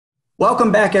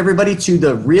Welcome back, everybody, to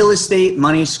the Real Estate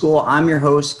Money School. I'm your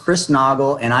host, Chris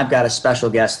Noggle, and I've got a special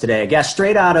guest today, a guest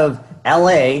straight out of LA,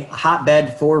 a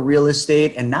hotbed for real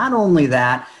estate. And not only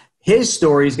that, his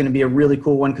story is going to be a really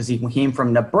cool one because he came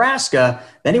from Nebraska,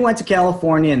 then he went to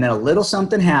California, and then a little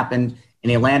something happened, and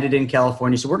he landed in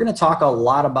California. So we're going to talk a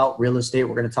lot about real estate.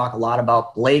 We're going to talk a lot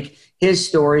about Blake, his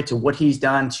story to what he's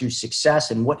done to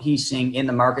success and what he's seeing in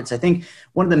the markets. I think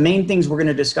one of the main things we're going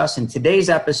to discuss in today's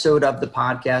episode of the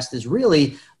podcast is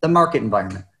really the market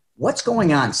environment. What's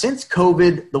going on? Since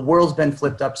COVID, the world's been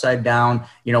flipped upside down.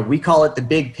 You know, we call it the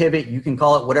big pivot. You can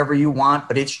call it whatever you want,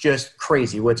 but it's just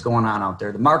crazy what's going on out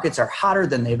there. The markets are hotter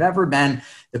than they've ever been.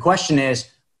 The question is,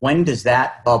 when does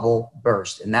that bubble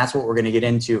burst? And that's what we're going to get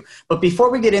into. But before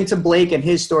we get into Blake and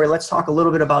his story, let's talk a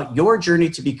little bit about your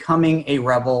journey to becoming a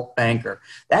rebel banker.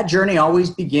 That journey always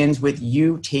begins with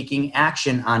you taking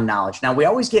action on knowledge. Now, we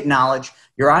always get knowledge.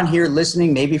 You're on here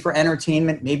listening, maybe for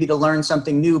entertainment, maybe to learn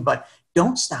something new, but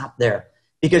don't stop there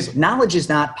because knowledge is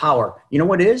not power. You know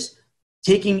what is?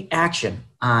 Taking action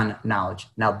on knowledge.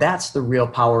 Now, that's the real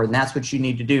power, and that's what you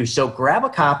need to do. So grab a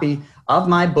copy of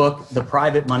my book, The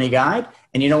Private Money Guide.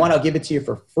 And you know what? I'll give it to you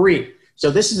for free.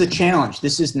 So this is a challenge.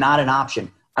 This is not an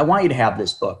option. I want you to have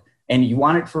this book. And you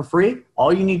want it for free?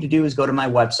 All you need to do is go to my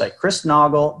website,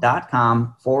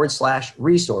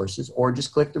 chrisnoggle.com/resources, or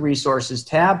just click the resources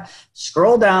tab,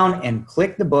 scroll down and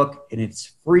click the book, and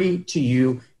it's free to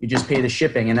you. You just pay the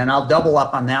shipping. And then I'll double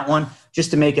up on that one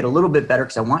just to make it a little bit better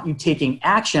because I want you taking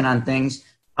action on things.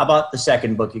 How about the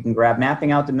second book? You can grab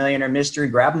Mapping Out the Millionaire Mystery,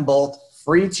 grab them both,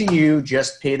 free to you,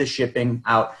 just pay the shipping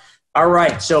out. All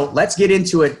right, so let's get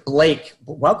into it. Blake,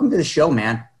 welcome to the show,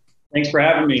 man. Thanks for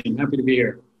having me. I'm happy to be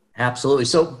here. Absolutely.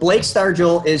 So Blake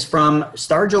Stargel is from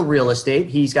Stargel Real Estate.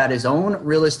 He's got his own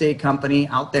real estate company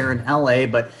out there in LA.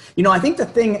 But, you know, I think the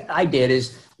thing I did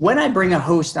is when I bring a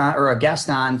host on or a guest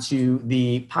on to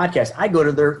the podcast, I go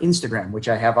to their Instagram, which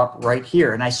I have up right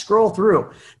here, and I scroll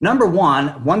through. Number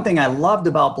one thing I loved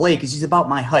about Blake is he's about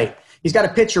my height. He's got a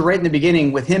picture right in the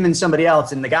beginning with him and somebody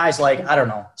else, and the guy's like, I don't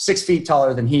know, 6 feet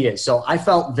taller than he is. So I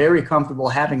felt very comfortable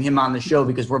having him on the show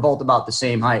because we're both about the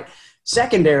same height.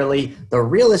 Secondarily, the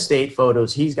real estate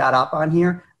photos he's got up on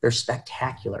here, they're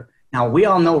spectacular. Now, we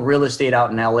all know real estate out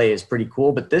in LA is pretty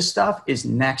cool, but this stuff is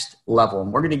next level,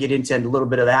 and we're going to get into a little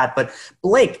bit of that. But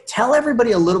Blake, tell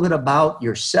everybody a little bit about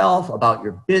yourself, about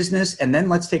your business, and then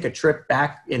let's take a trip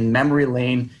back in memory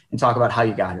lane and talk about how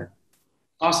you got here.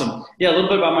 Awesome. Yeah, a little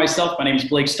bit about myself. My name is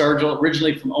Blake Stargel,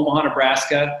 originally from Omaha,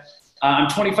 Nebraska. I'm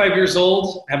 25 years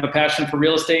old, have a passion for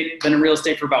real estate, been in real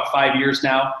estate for about 5 years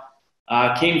now.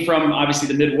 Came from, obviously,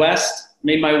 the Midwest,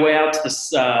 made my way out to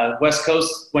the West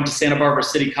Coast, went to Santa Barbara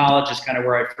City College is kind of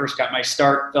where I first got my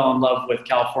start, fell in love with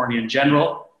California in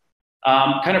general.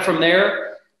 Kind of from there,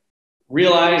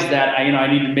 realized that I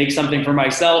needed to make something for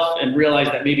myself and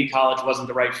realized that maybe college wasn't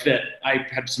the right fit. I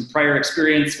had some prior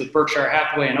experience with Berkshire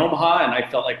Hathaway in Omaha, and I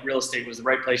felt like real estate was the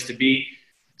right place to be.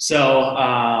 So,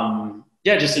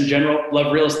 yeah, just in general,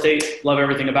 love real estate, love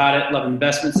everything about it, love the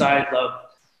investment side, love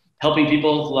helping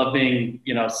people, love being,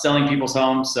 selling people's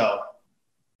homes.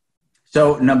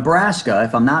 So Nebraska,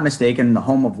 if I'm not mistaken, the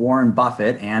home of Warren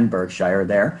Buffett and Berkshire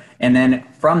there. And then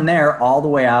from there all the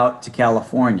way out to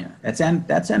California.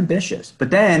 That's ambitious.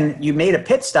 But then you made a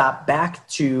pit stop back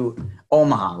to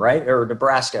Omaha, right? Or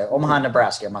Nebraska, Omaha,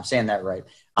 Nebraska. Am I saying that right?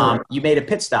 You made a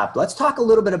pit stop. Let's talk a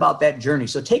little bit about that journey.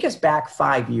 So take us back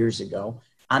 5 years ago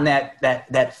on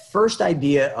that first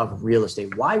idea of real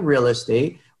estate. Why real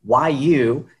estate? Why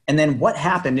you? And then what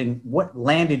happened and what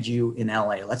landed you in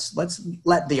LA? Let's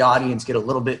let the audience get a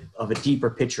little bit of a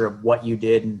deeper picture of what you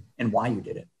did and why you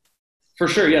did it. For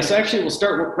sure. Yes. Actually, we'll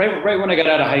start right when I got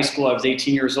out of high school. I was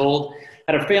 18 years old.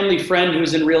 Had a family friend who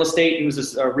was in real estate. He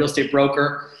was a real estate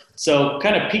broker. So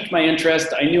kind of piqued my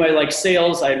interest. I knew I liked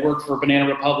sales. I had worked for Banana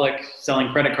Republic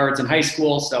selling credit cards in high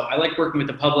school. So I liked working with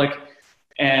the public.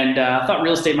 And I thought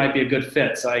real estate might be a good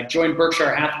fit. So I joined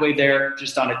Berkshire Hathaway there,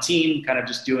 just on a team, kind of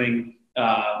just doing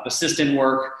assistant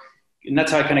work. And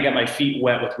that's how I kind of got my feet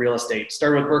wet with real estate.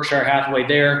 Started with Berkshire Hathaway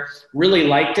there, really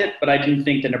liked it, but I didn't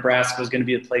think that Nebraska was going to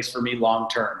be the place for me long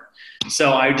term.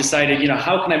 So I decided,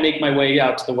 how can I make my way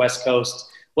out to the West Coast?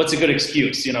 What's a good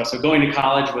excuse? So going to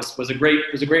college was a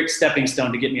great stepping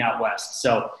stone to get me out west.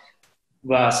 So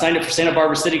signed up for Santa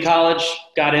Barbara City College,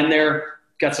 got in there.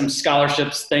 Got some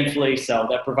scholarships, thankfully, so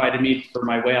that provided me for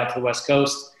my way out to the West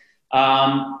Coast.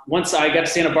 Once I got to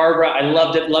Santa Barbara, I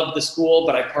loved it, loved the school,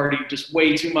 but I partied just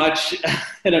way too much.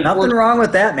 And nothing wrong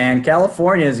with that, man.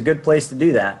 California is a good place to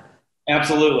do that.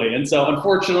 Absolutely. And so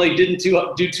unfortunately didn't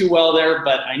do too well there,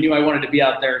 but I knew I wanted to be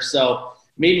out there. So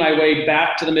made my way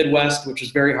back to the Midwest, which was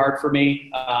very hard for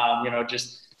me.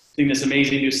 Just in this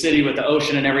amazing new city with the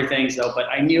ocean and everything. So, but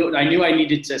I knew I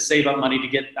needed to save up money to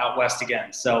get out west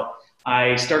again. So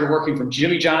I started working from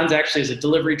Jimmy John's actually as a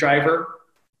delivery driver,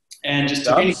 and just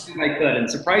took anything I could. And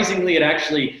surprisingly, it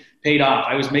actually paid off.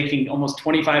 I was making almost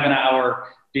 25 an hour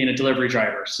being a delivery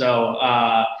driver. So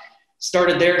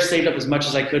started there, saved up as much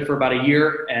as I could for about a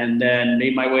year, and then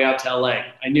made my way out to LA.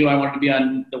 I knew I wanted to be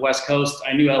on the West Coast.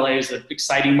 I knew LA is an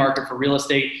exciting market for real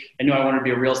estate. I knew I wanted to be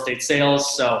a real estate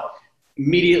sales. So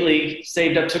immediately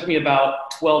saved up, took me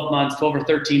about 12 or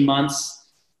 13 months,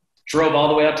 drove all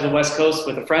the way up to the West Coast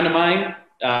with a friend of mine.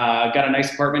 Got a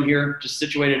nice apartment here, just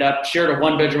situated up, shared a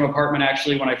 1-bedroom apartment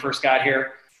actually when I first got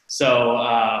here.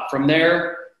 So from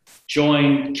there,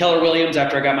 joined Keller Williams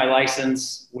after I got my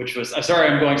license, which was, sorry,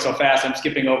 I'm going so fast. I'm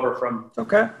skipping over from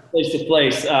place to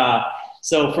place.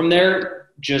 So from there,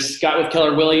 just got with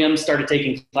Keller Williams, started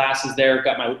taking classes there,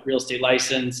 got my real estate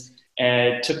license.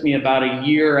 And it took me about a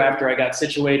year after I got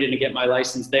situated to get my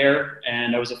license there.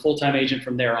 And I was a full-time agent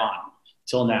from there on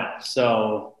till now.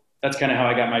 So that's kind of how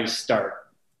I got my start.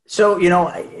 So,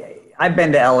 I've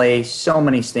been to LA so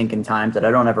many stinking times that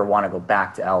I don't ever want to go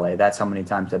back to LA. That's how many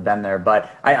times I've been there. But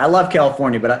I love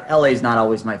California, but LA is not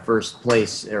always my first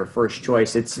place or first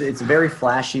choice. It's a very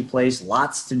flashy place,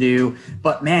 lots to do.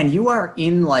 But man, you are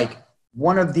in like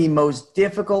one of the most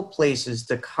difficult places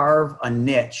to carve a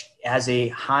niche as a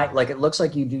high, like it looks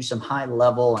like you do some high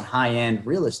level and high end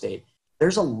real estate.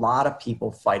 There's a lot of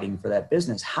people fighting for that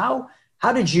business. How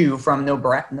did you from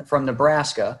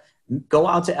Nebraska go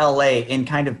out to LA and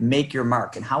kind of make your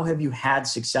mark? And how have you had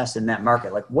success in that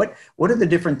market? Like what are the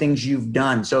different things you've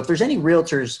done? So if there's any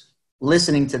realtors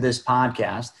listening to this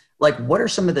podcast, like what are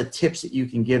some of the tips that you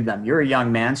can give them? You're a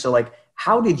young man. So like,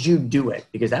 how did you do it?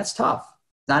 Because that's tough.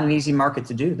 It's not an easy market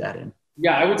to do that in.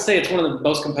 Yeah, I would say it's one of the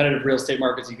most competitive real estate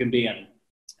markets you can be in.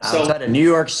 So, outside of New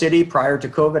York City prior to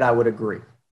COVID, I would agree.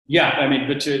 Yeah, I mean,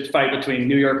 but to fight between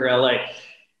New York or LA.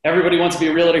 Everybody wants to be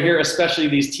a realtor here, especially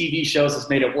these TV shows has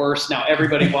made it worse. Now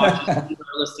everybody watches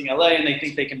listing LA and they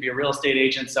think they can be a real estate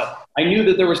agent. So I knew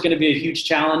that there was going to be a huge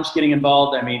challenge getting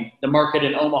involved. I mean, the market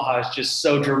in Omaha is just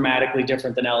so dramatically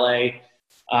different than LA.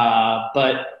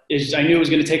 But I knew it was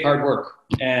going to take hard work.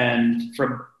 And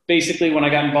from basically when I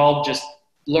got involved, just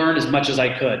learned as much as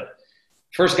I could.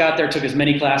 First got there, took as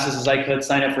many classes as I could,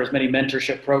 signed up for as many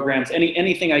mentorship programs,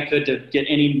 anything I could to get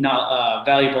any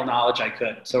valuable knowledge I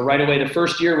could. So right away, the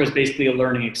first year was basically a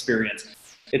learning experience.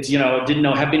 It's, didn't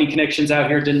have any connections out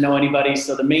here, didn't know anybody.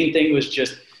 So the main thing was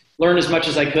just learn as much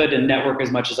as I could and network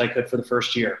as much as I could for the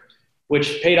first year,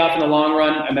 which paid off in the long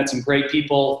run. I met some great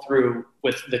people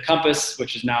with the Compass,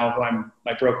 which is now who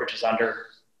my brokerage is under.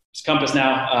 It's Compass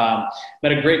now.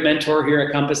 Met a great mentor here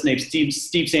at Compass named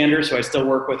Steve Sanders, who I still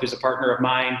work with, who's a partner of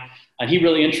mine. And he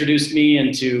really introduced me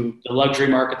into the luxury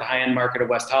market, the high-end market of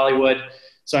West Hollywood.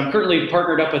 So I'm currently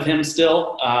partnered up with him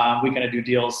still. We kind of do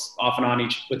deals off and on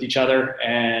with each other.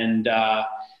 And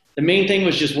the main thing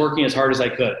was just working as hard as I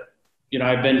could.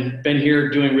 I've been here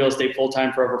doing real estate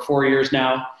full-time for over 4 years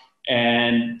now.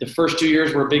 And the first 2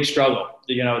 years were a big struggle.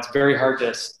 It's very hard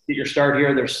to get your start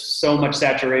here. There's so much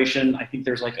saturation. I think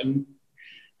there's like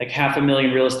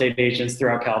 500,000 real estate agents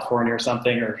throughout California or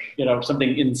something,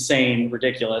 something insane,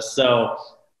 ridiculous. So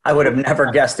I would have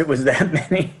never guessed it was that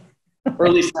many. Or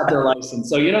at least have their license.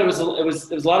 So, it was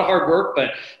a lot of hard work,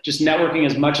 but just networking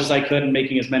as much as I could and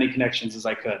making as many connections as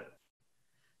I could.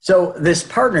 So this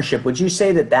partnership, would you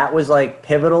say that was like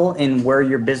pivotal in where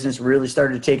your business really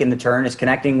started taking the turn, is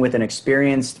connecting with an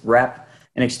experienced rep,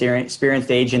 an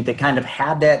experienced agent that kind of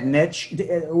had that niche?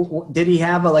 Did he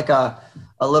have a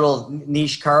little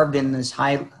niche carved in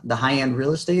the high-end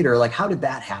real estate, or like how did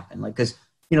that happen? Like, because,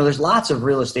 there's lots of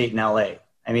real estate in LA.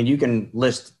 I mean, you can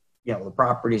list, the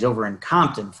properties over in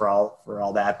Compton for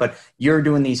all that, but you're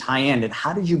doing these high-end, and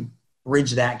how did you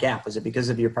bridge that gap? Was it because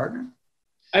of your partner?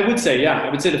 I would say, yeah. I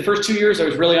would say the first 2 years I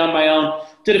was really on my own,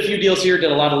 did a few deals here,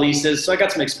 did a lot of leases. So I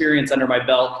got some experience under my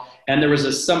belt. And there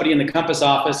was somebody in the Compass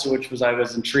office, I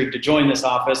was intrigued to join this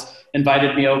office,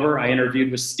 invited me over. I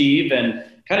interviewed with Steve and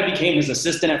kind of became his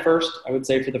assistant at first, I would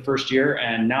say, for the first year.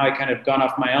 And now I kind of gone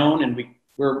off my own, and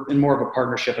we're in more of a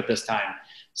partnership at this time.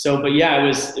 So, but yeah,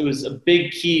 it was a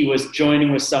big key was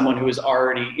joining with someone who was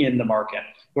already in the market,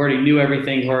 who already knew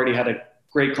everything, who already had a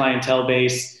great clientele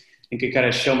base, and could kind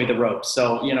of show me the ropes.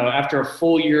 So, after a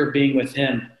full year of being with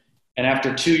him and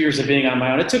after 2 years of being on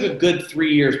my own, it took a good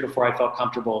 3 years before I felt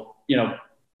comfortable,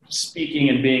 speaking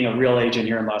and being a real agent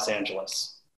here in Los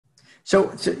Angeles. So,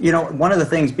 one of the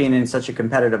things being in such a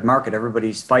competitive market,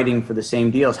 everybody's fighting for the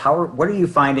same deals. What are you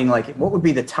finding? Like, what would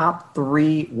be the top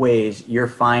 3 ways you're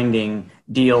finding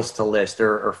deals to list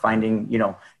or finding,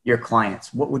 your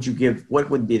clients? What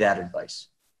would be that advice?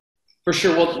 For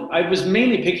sure. Well, I was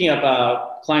mainly picking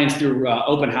up clients through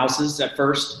open houses at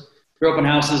first. Through open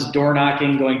houses, door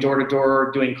knocking, going door to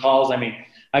door, doing calls. I mean,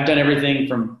 I've done everything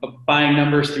from buying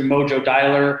numbers through Mojo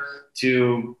Dialer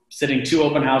to sitting 2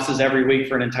 open houses every week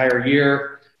for an entire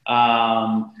year.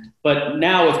 But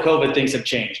now with COVID, things have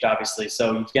changed, obviously.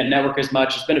 So you can't network as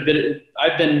much.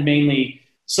 I've been mainly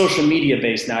social media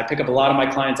based now. I pick up a lot of my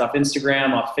clients off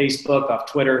Instagram, off Facebook, off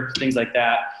Twitter, things like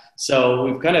that. So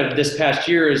we've kind of, this past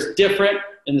year is different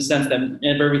in the sense that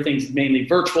everything's mainly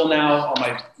virtual now, all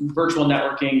my virtual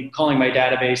networking, calling my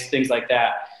database, things like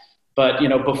that. But,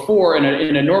 before in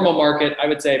a normal market, I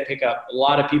would say I pick up a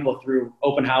lot of people through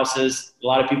open houses, a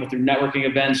lot of people through networking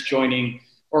events, joining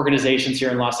organizations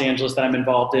here in Los Angeles that I'm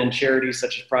involved in, charities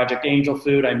such as Project Angel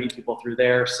Food. I meet people through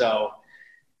there. So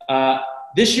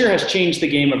this year has changed the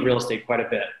game of real estate quite a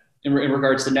bit in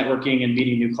regards to networking and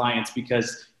meeting new clients,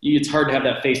 because it's hard to have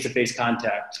that face-to-face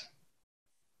contact.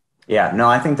 Yeah, no,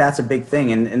 I think that's a big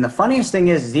thing. And the funniest thing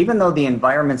is even though the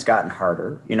environment's gotten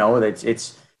harder,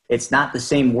 it's not the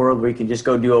same world where you can just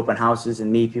go do open houses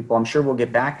and meet people. I'm sure we'll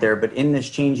get back there, but in this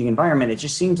changing environment, it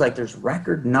just seems like there's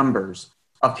record numbers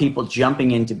of people jumping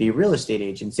in to be real estate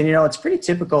agents. And, it's pretty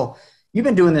typical. You've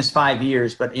been doing this 5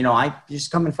 years, but, I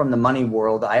just coming from the money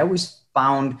world, I always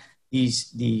found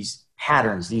these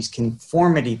patterns, these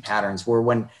conformity patterns where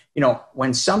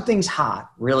when something's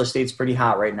hot, real estate's pretty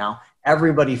hot right now,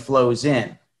 everybody flows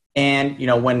in. And,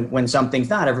 when something's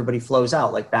not, everybody flows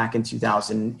out, like back in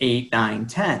 2008, 9,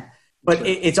 10. But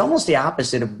it's almost the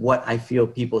opposite of what I feel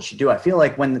people should do. I feel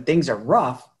like when things are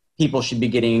rough, people should be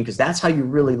getting in, because that's how you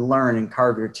really learn and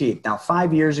carve your teeth. Now,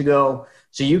 5 years ago,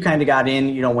 so you kind of got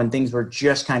in, when things were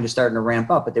just kind of starting to ramp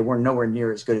up, but they weren't nowhere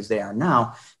near as good as they are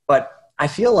now. But I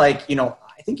feel like,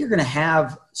 I think you're going to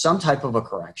have some type of a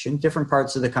correction. Different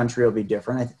parts of the country will be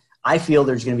different. I feel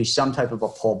there's going to be some type of a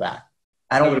pullback.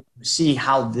 I don't see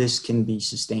how this can be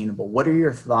sustainable. What are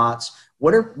your thoughts?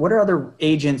 What are other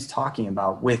agents talking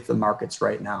about with the markets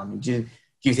right now? I mean, do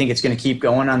you think it's going to keep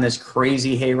going on this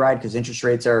crazy hayride because interest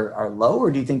rates are low,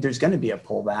 or do you think there's going to be a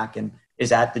pullback? And is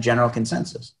that the general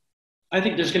consensus? I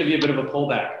think there's going to be a bit of a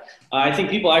pullback. I think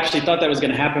people actually thought that was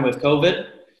going to happen with COVID,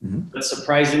 but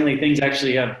surprisingly, things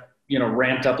actually have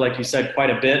ramped up, like you said, quite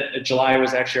a bit. July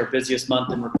was actually our busiest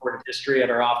month in recorded history at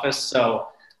our office. So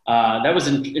that was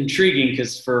intriguing,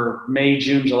 because for May,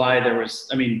 June, July,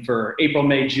 for April,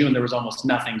 May, June, there was almost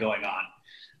nothing going on.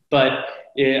 But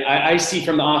I see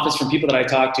from the office, from people that I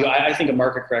talk to, I think a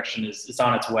market correction is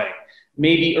on its way.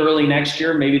 Maybe early next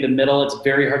year, maybe the middle. It's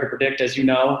very hard to predict, as you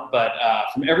know. But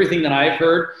from everything that I've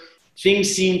heard,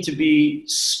 things seem to be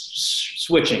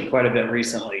switching quite a bit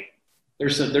recently.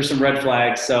 There's some red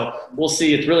flags. So we'll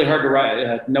see. It's really hard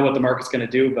to know what the market's going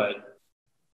to do, but.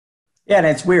 Yeah, and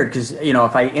it's weird because,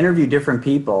 if I interview different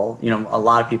people, a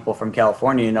lot of people from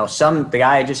California, the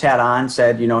guy I just had on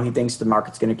said, he thinks the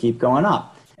market's going to keep going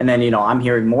up. And then, I'm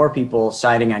hearing more people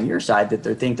siding on your side that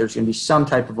they think there's going to be some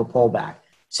type of a pullback.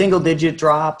 Single digit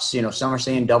drops, some are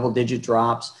saying double digit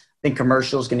drops. I think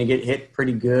commercial is going to get hit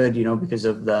pretty good, because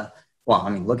of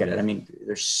look at it.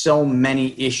 There's so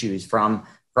many issues from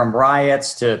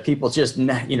riots to people just,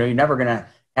 you're never going to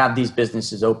have these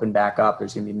businesses open back up.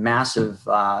 There's going to be massive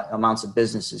amounts of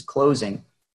businesses closing.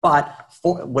 But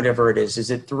for whatever it is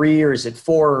it 3 or is it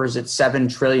 4 or is it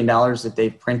 $7 trillion that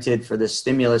they've printed for this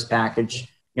stimulus package,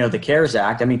 the CARES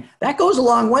Act? That goes a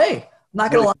long way. I'm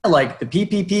not going to lie, like the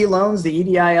PPP loans, the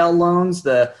EDIL loans,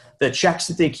 the checks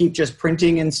that they keep just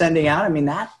printing and sending out.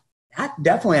 That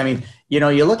definitely,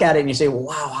 you look at it and you say, well,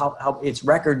 wow, how it's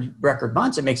record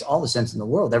months. It makes all the sense in the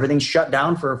world. Everything's shut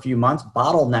down for a few months,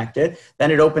 bottlenecked it.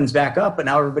 Then it opens back up, but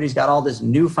now everybody's got all this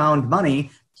newfound money.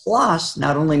 Plus,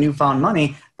 not only newfound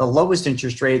money, the lowest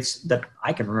interest rates that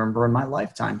I can remember in my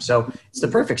lifetime. So it's the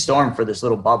perfect storm for this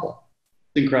little bubble.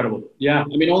 It's incredible. Yeah.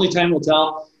 Only time will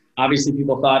tell. Obviously,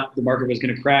 people thought the market was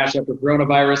going to crash after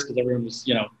coronavirus because everyone was,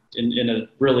 in a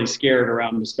really scared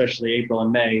around, especially April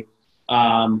and May.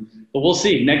 But we'll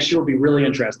see. Next year will be really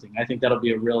interesting. I think that'll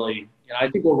be I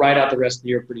think we'll ride out the rest of the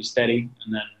year pretty steady,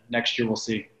 and then next year we'll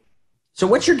see. So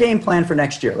what's your game plan for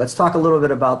next year? Let's talk a little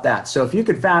bit about that. So if you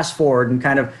could fast forward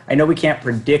and I know we can't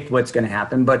predict what's going to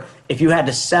happen, but if you had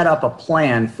to set up a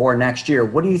plan for next year,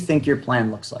 what do you think your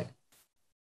plan looks like?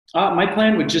 My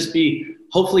plan would just be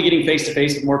hopefully getting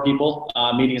face-to-face with more people,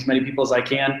 meeting as many people as I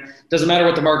can. Doesn't matter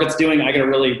what the market's doing. I got to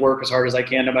really work as hard as I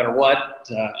can no matter what.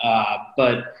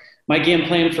 But my game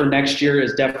plan for next year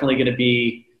is definitely going to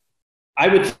be, I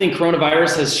would think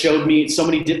coronavirus has showed me so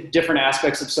many different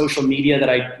aspects of social media that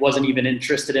I wasn't even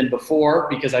interested in before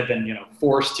because I've been,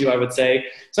 forced to, I would say.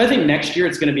 So I think next year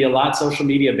it's going to be a lot social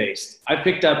media based. I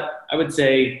picked up, I would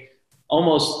say,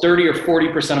 almost 30 or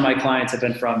 40% of my clients have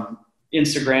been from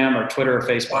Instagram or Twitter or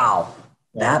Facebook. Wow.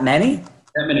 That many?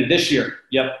 That many this year.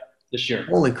 Yep. This year.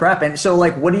 Holy crap. And so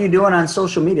like, what are you doing on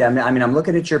social media? I mean, I'm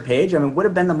looking at your page. I mean, what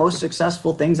have been the most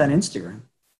successful things on Instagram?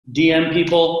 DM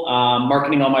people,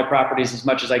 marketing all my properties as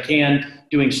much as I can,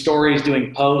 doing stories,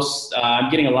 doing posts. I'm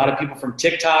getting a lot of people from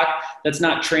TikTok. That's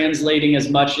not translating as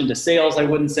much into sales. I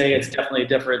wouldn't say. It's definitely a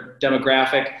different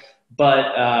demographic,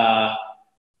 but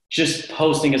just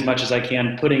posting as much as I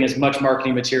can, putting as much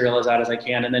marketing material out as I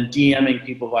can, and then DMing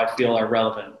people who I feel are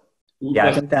relevant. Yeah,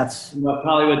 I think that's West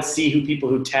Hollywood. See who people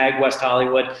who tag West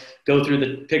Hollywood, go through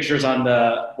the pictures on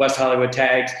the West Hollywood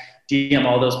tags, DM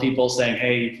all those people saying,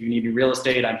 hey, if you need any real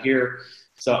estate, I'm here.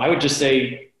 So I would just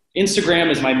say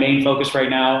Instagram is my main focus right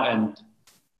now, and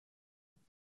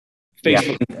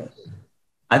Facebook. Yeah,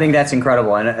 I think that's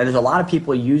incredible. And there's a lot of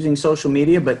people using social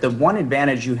media, but the one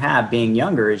advantage you have being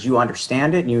younger is you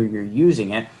understand it and you're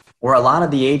using it. Where a lot of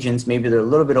the agents, maybe they're a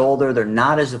little bit older, they're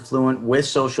not as affluent with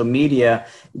social media,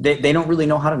 they don't really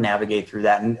know how to navigate through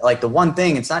that. And like the one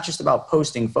thing, it's not just about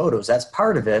posting photos, that's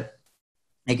part of it.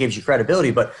 It gives you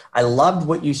credibility. But I loved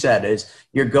what you said is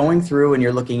you're going through and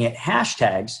you're looking at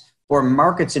hashtags for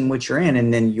markets in which you're in,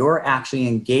 and then you're actually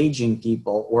engaging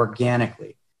people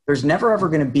organically. There's never ever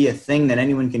going to be a thing that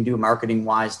anyone can do marketing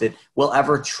wise that will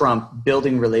ever trump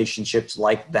building relationships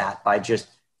like that by just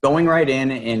going right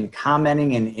in and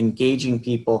commenting and engaging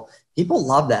people. People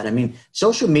love that. I mean,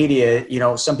 social media, you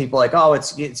know, some people are like, oh,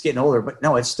 it's getting older, but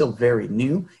no, it's still very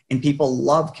new, and people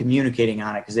love communicating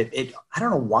on it because I don't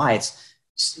know why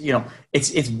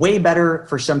it's way better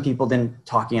for some people than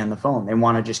talking on the phone. They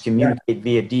want to just communicate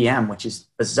via DM, which is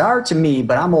bizarre to me,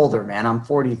 but I'm older, man. I'm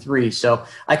 43. So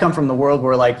I come from the world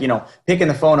where like, you know, picking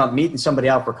the phone up, meeting somebody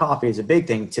out for coffee is a big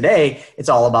thing. Today, it's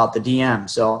all about the DM.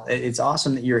 So it's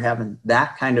awesome that you're having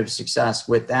that kind of success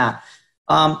with that.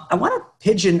 I want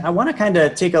to kind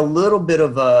of take a little bit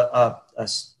of a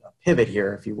pivot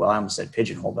here, if you will. I almost said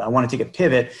pigeonhole, but I want to take a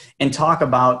pivot and talk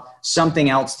about something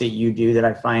else that you do that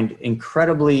I find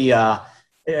incredibly, I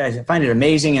find it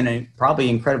amazing and probably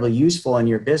incredibly useful in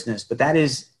your business, but that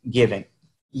is giving.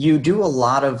 You do a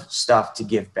lot of stuff to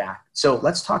give back. So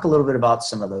let's talk a little bit about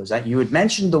some of those. You had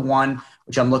mentioned the one,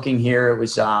 which I'm looking here. It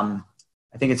was, I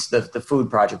think it's the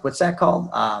food project. What's that called?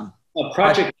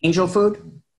 Project Angel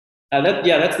Food?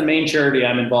 That's the main charity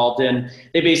I'm involved in.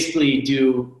 They basically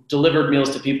do delivered meals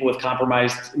to people with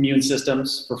compromised immune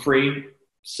systems for free.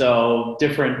 So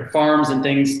different farms and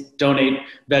things donate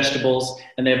vegetables,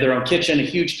 and they have their own kitchen, a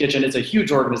huge kitchen. It's a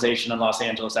huge organization in Los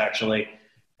Angeles, actually.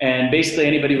 And basically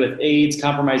anybody with AIDS,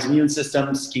 compromised immune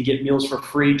systems can get meals for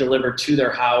free delivered to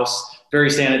their house, very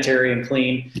sanitary and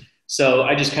clean. So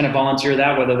I just kind of volunteer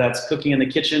that, whether that's cooking in the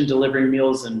kitchen, delivering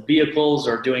meals in vehicles,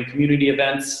 or doing community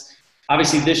events.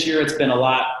 Obviously, this year it's been a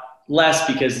lot less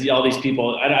because all these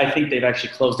people, I think they've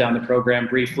actually closed down the program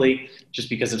briefly just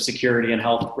because of security and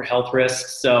health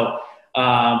risks. So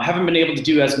haven't been able to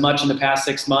do as much in the past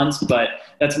 6 months, but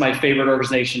that's my favorite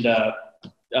organization to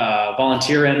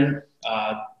volunteer in.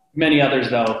 Many others,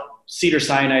 though.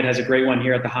 Cedars-Sinai has a great one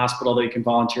here at the hospital that you can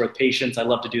volunteer with patients. I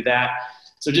love to do that.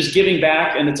 So just giving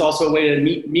back, and it's also a way to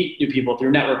meet new people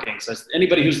through networking. So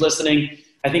anybody who's listening,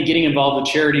 I think getting involved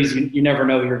with charities, you never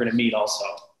know who you're going to meet also.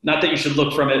 Not that you should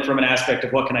look from it from an aspect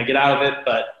of what can I get out of it,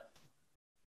 but,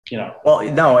 you know. Well,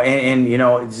 no, and you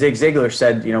know, Zig Ziglar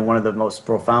said, you know, one of the most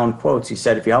profound quotes, he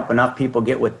said, if you help enough people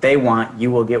get what they want,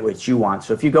 you will get what you want.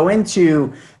 So if you go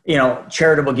into, you know,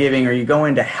 charitable giving, or you go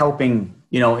into helping,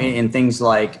 you know, in things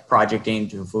like Project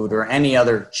Angel Food or any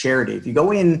other charity, if you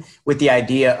go in with the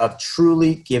idea of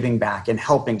truly giving back and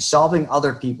helping, solving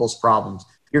other people's problems,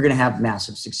 you're going to have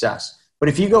massive success. But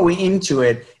if you go into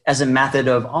it as a method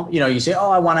of, you know, you say,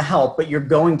 oh, I want to help, but you're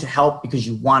going to help because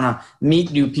you want to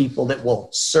meet new people that will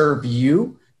serve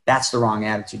you, that's the wrong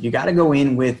attitude. You got to go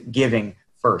in with giving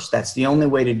first. That's the only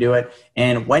way to do it.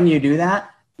 And when you do that,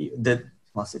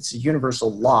 it's a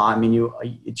universal law. I mean,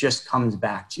 it just comes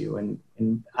back to you.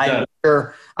 And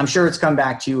I'm sure it's come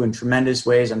back to you in tremendous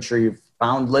ways. I'm sure you've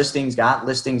found listings, got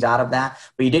listings out of that,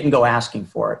 but you didn't go asking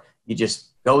for it. You just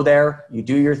go there, you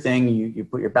do your thing, you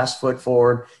put your best foot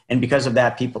forward. And because of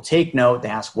that, people take note, they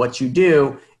ask what you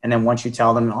do. And then once you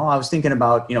tell them, oh, I was thinking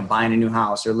about, you know, buying a new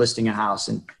house or listing a house.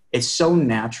 And it's so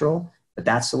natural, but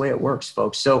that's the way it works,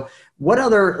 folks. So what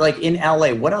other, like in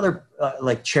LA, what other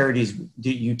like charities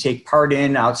do you take part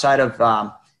in outside of,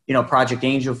 you know, Project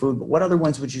Angel Food, but what other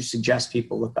ones would you suggest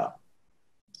people look up?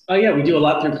 Oh yeah, we do a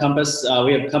lot through Compass.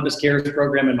 We have Compass Cares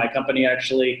program in my company,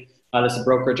 actually. That's a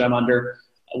brokerage I'm under.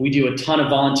 We do a ton of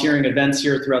volunteering events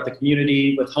here throughout the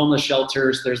community with homeless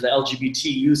shelters. There's the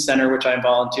LGBT Youth Center, which I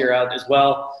volunteer at as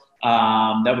well.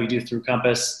 that we do through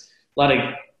Compass. A lot of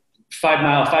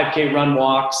 5K run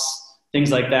walks,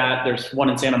 things like that. There's one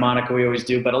in Santa Monica we always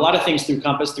do, but a lot of things through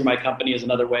Compass, through my company is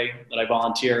another way that I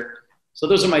volunteer. So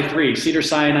those are my three: Cedar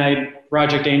Cyanide,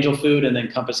 Project Angel Food, and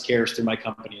then Compass Cares through my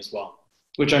company as well,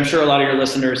 which I'm sure a lot of your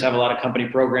listeners have a lot of company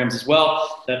programs as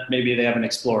well that maybe they haven't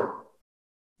explored.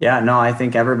 Yeah, no, I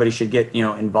think everybody should get,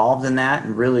 involved in that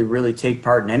and really, really take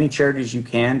part in any charities you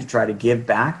can to try to give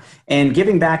back. And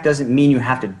giving back doesn't mean you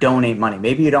have to donate money.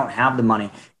 Maybe you don't have the money.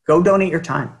 Go donate your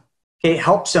time. Okay,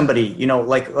 help somebody,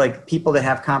 like people that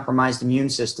have compromised immune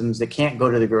systems that can't go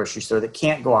to the grocery store, that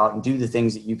can't go out and do the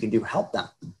things that you can do. Help them,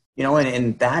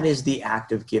 and that is the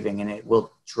act of giving, and it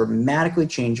will dramatically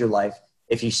change your life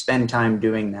if you spend time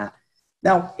doing that.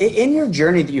 Now, in your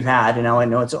journey that you've had, and I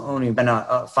know it's only been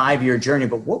a 5-year journey,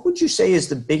 but what would you say is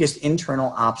the biggest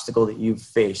internal obstacle that you've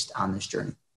faced on this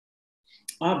journey?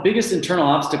 Biggest internal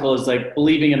obstacle is like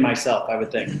believing in myself, I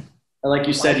would think. Like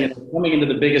you said, coming into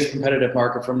the biggest competitive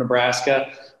market from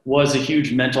Nebraska was a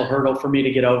huge mental hurdle for me to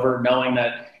get over, knowing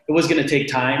that it was going to take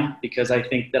time, because I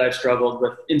think that I've struggled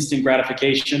with instant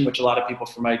gratification, which a lot of people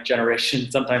from my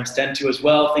generation sometimes tend to as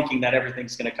well, thinking that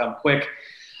everything's going to come quick.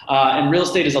 And real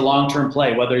estate is a long-term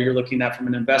play, whether you're looking at from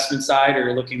an investment side or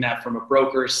you're looking at from a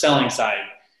broker selling side.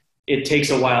 It takes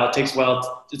a while.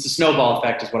 It's a snowball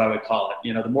effect is what I would call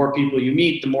it. The more people you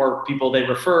meet, the more people they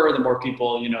refer, the more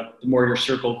people, the more your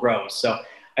circle grows. So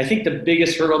I think the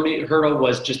biggest hurdle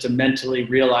was just to mentally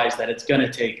realize that it's going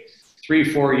to take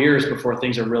 3-4 years before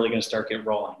things are really going to start getting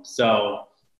rolling. So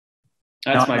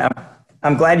that's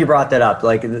I'm glad you brought that up.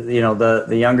 Like, the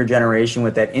younger generation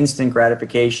with that instant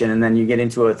gratification, and then you get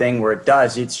into a thing where it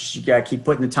does. You got to keep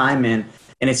putting the time in,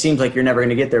 and it seems like you're never going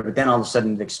to get there. But then all of a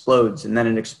sudden it explodes, and then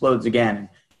it explodes again,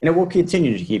 and it will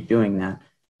continue to keep doing that.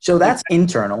 So that's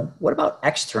internal. What about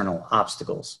external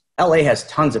obstacles? LA has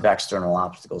tons of external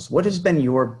obstacles. What has been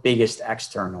your biggest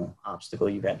external obstacle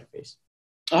you've had to face?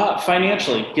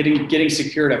 Financially, getting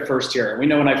secured at first here. We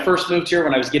know when I first moved here,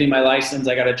 when I was getting my license,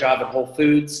 I got a job at Whole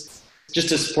Foods just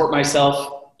to support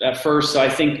myself at first. So I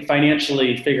think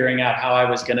financially figuring out how I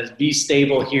was going to be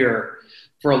stable here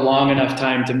for a long enough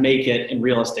time to make it in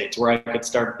real estate, to where I could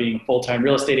start being a full-time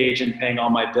real estate agent, paying all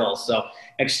my bills. So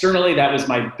externally, that was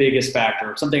my biggest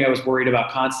factor. Something I was worried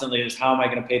about constantly is how am I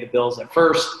going to pay the bills at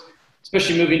first,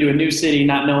 especially moving to a new city,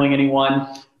 not knowing anyone.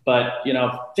 But,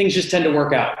 things just tend to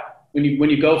work out. When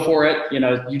you go for it,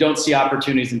 you don't see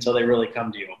opportunities until they really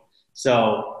come to you.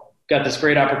 So got this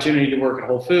great opportunity to work at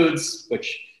Whole Foods,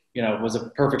 which, was a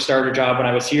perfect starter job when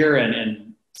I was here,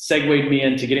 and segued me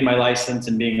into getting my license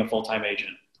and being a full-time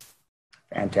agent.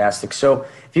 Fantastic. So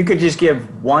if you could just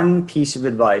give one piece of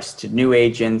advice to new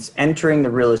agents entering the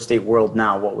real estate world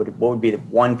now, what would be the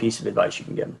one piece of advice you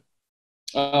can give them?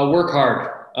 Work hard.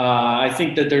 I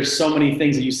think that there's so many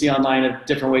things that you see online of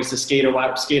different ways to skate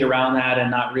around that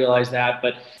and not realize that.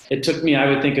 But it took me, I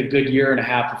would think, a good 1.5 years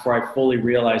before I fully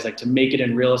realized, to make it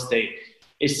in real estate,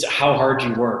 it's how hard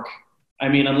you work. I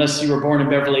mean, unless you were born in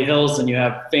Beverly Hills and you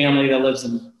have family that lives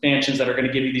in mansions that are going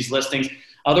to give you these listings,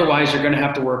 otherwise you're going to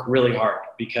have to work really hard,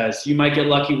 because you might get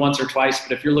lucky once or twice.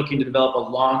 But if you're looking to develop a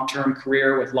long-term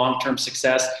career with long-term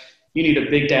success, you need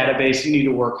a big database. You need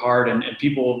to work hard, and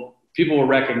people will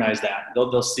recognize that.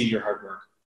 They'll see your hard work.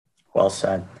 Well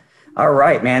said. All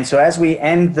right, man. So as we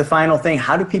end the final thing,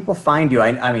 how do people find you?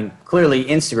 I mean, clearly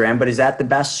Instagram, but is that the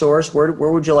best source? Where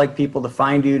would you like people to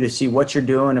find you to see what you're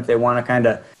doing? If they want to kind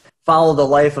of follow the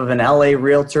life of an LA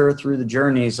realtor through the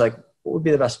journeys, what would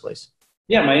be the best place?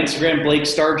 Yeah, my Instagram, Blake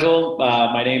Stargel,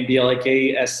 my name,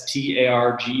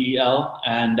 BLAKSTARGEL,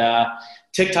 and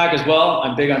TikTok as well.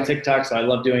 I'm big on TikTok, so I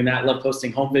love doing that. Love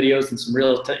posting home videos and some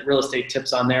real estate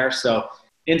tips on there. So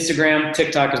Instagram,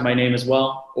 TikTok is my name as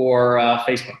well, or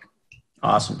Facebook.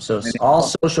 Awesome. So it's all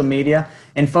social media.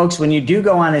 And folks, when you do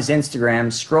go on his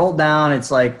Instagram, scroll down,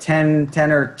 it's like 10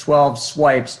 or 12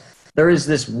 swipes. There is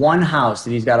this one house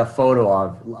that he's got a photo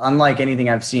of, unlike anything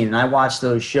I've seen. And I watch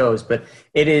those shows, but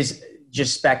it is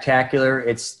just spectacular.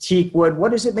 It's teak wood.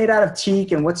 What is it made out of?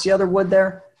 Teak, and what's the other wood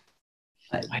there?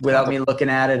 Without me looking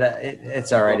at it,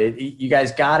 it's all right. You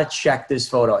guys got to check this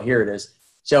photo. Here it is.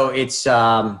 So it's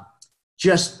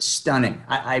just stunning.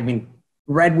 I mean,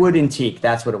 redwood and teak,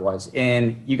 that's what it was.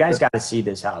 And you guys got to see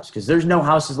this house, because there's no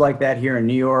houses like that here in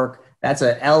New York. That's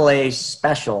a LA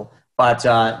special. But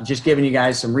just giving you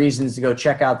guys some reasons to go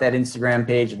check out that Instagram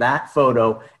page. That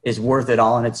photo is worth it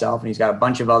all in itself. And he's got a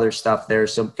bunch of other stuff there.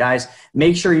 So guys,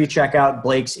 make sure you check out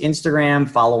Blake's Instagram,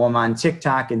 follow him on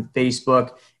TikTok and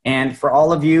Facebook. And for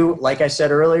all of you, like I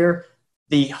said earlier,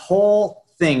 the whole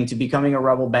thing to becoming a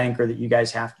Rebel banker that you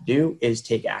guys have to do is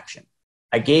take action.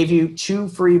 I gave you 2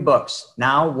 free books.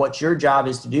 Now what your job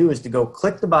is to do is to go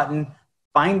click the button,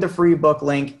 find the free book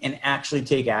link, and actually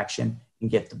take action and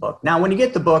get the book. Now, when you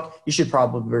get the book, you should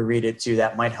probably read it too.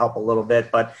 That might help a little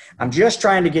bit, but I'm just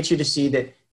trying to get you to see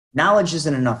that knowledge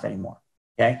isn't enough anymore.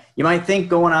 Okay. You might think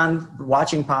going on,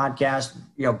 watching podcasts,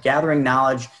 gathering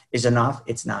knowledge is enough.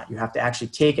 It's not. You have to actually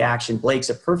take action. Blake's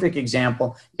a perfect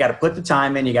example. You got to put the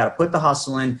time in, you got to put the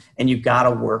hustle in, and you've got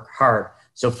to work hard.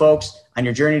 So folks, on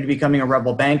your journey to becoming a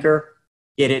rebel banker,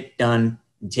 get it done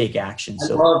and take action.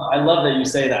 I love that you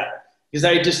say that,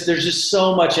 because there's just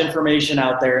so much information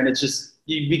out there, and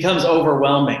it becomes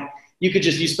overwhelming.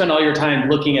 You spend all your time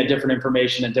looking at different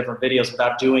information and different videos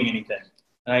without doing anything.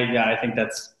 I think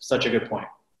that's such a good point.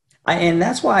 And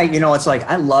that's why, it's like,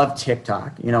 I love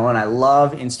TikTok, and I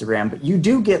love Instagram, but you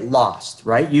do get lost,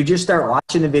 right? You just start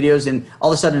watching the videos and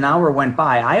all of a sudden an hour went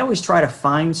by. I always try to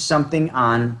find something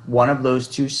on one of those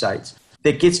 2 sites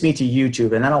that gets me to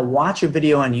YouTube. And then I'll watch a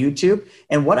video on YouTube.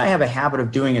 And what I have a habit of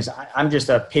doing is I'm just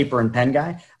a paper and pen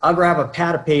guy. I'll grab a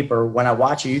pad of paper when I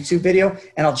watch a YouTube video,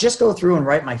 and I'll just go through and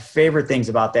write my favorite things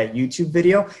about that YouTube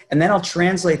video. And then I'll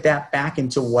translate that back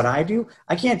into what I do.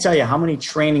 I can't tell you how many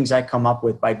trainings I come up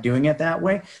with by doing it that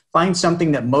way. Find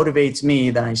something that motivates me,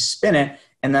 then I spin it,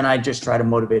 and then I just try to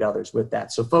motivate others with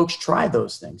that. So folks, try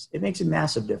those things. It makes a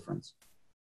massive difference.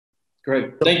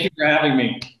 Great. Thank you for having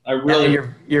me.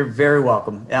 You're very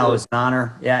welcome. Yeah, it was an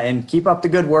honor. Yeah, and keep up the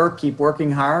good work. Keep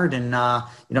working hard, and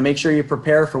make sure you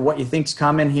prepare for what you think's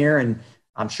coming here. And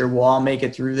I'm sure we'll all make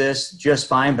it through this just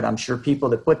fine. But I'm sure people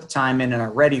that put the time in and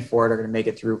are ready for it are going to make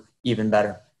it through even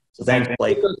better. So thanks,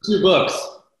 Blake. Those 2 books.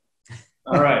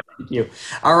 All right. Thank you.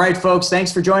 All right, folks.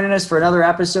 Thanks for joining us for another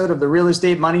episode of the Real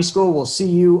Estate Money School. We'll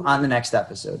see you on the next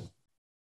episode.